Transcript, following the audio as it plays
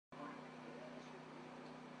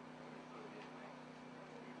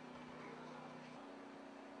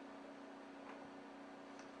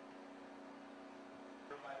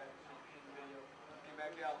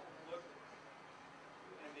Actually, I'll look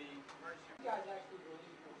in the emergency. You guys actually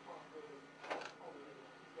release the responsibility over here.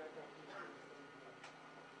 You guys got to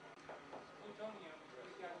Antonio,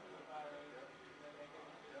 these guys do the fire.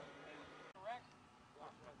 Correct?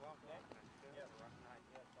 Okay. Yeah,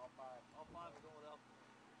 yes, all five. All five are going up.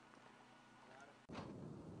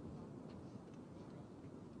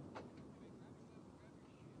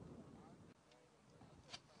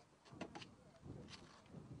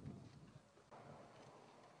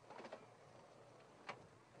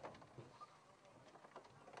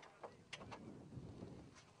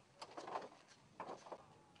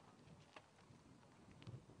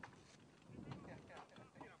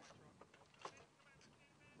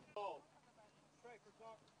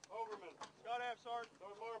 Overman, Scott F. Sergeant,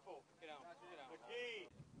 North Marple. Get out. McGee.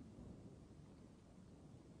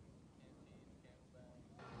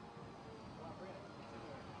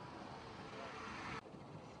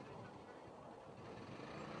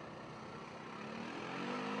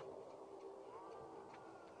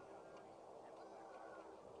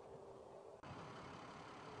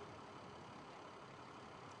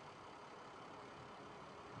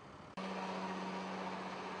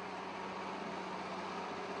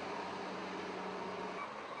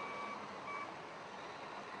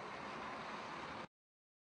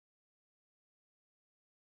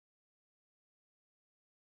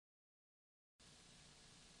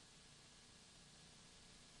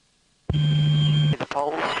 The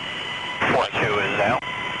poles. 1-2 is out.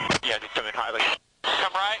 Yeah, just come in highly.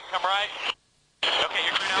 Come right, come right. Okay,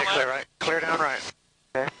 you're clear down left. Clear right. Clear down right.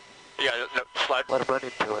 Okay. Yeah, no, slide. Let them run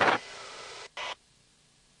into us.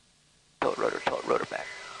 Tilt rotor back.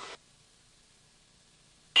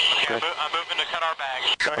 Okay, I'm moving to cut our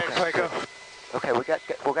bags. Go ahead, Clay, go. Okay, we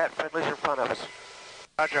got friendlies in front of us.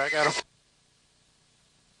 Roger, I got them.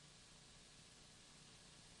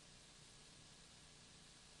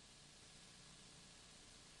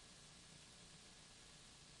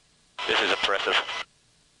 This is impressive.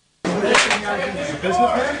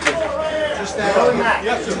 Just that.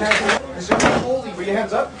 Yes, put your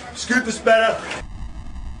hands up. Scoot this better.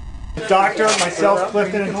 The doctor, myself,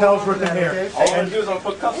 Clifton, and Tellsworth in here. All I'm going to do is I'm going to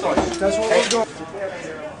put cuffs on you. That's what we're doing.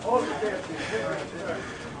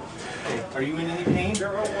 Are you in any pain?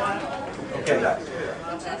 Okay.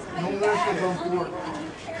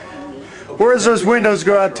 Where's those windows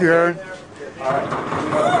go out to, Aaron?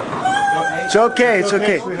 It's okay, it's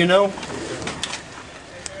okay. You know?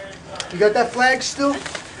 You got that flag still?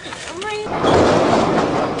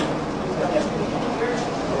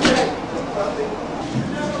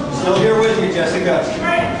 Still here with you, Jessica.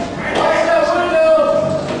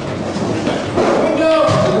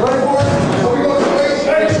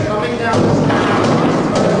 Coming down.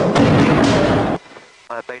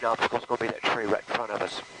 My main obstacle is going to be that tree right in front of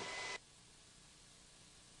us.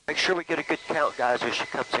 Make sure we get a good count, guys, as she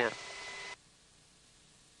comes in.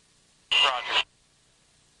 Roger.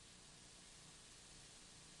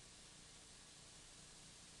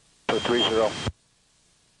 So 3-0.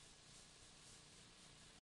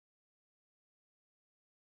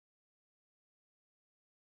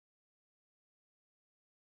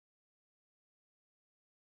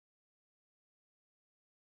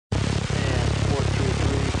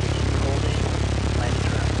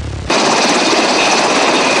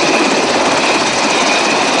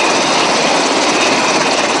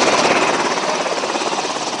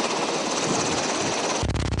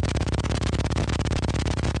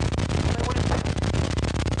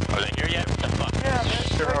 Are they here yet? What the fuck? Yeah,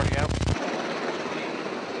 they're already out.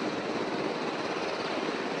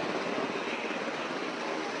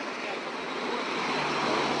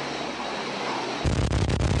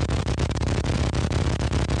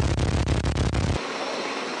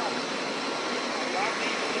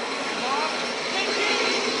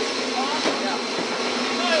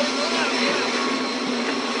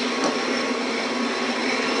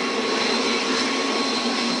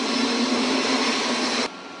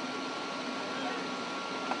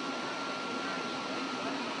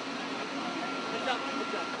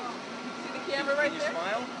 Camera right there.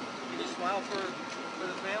 Smile. Can you smile for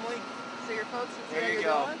the family? So your folks will see There how you you're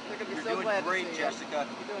go. doing. They're going to be You're so doing glad great, to see you. Jessica.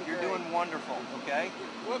 You're You're doing wonderful, okay?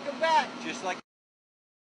 Welcome back. Just like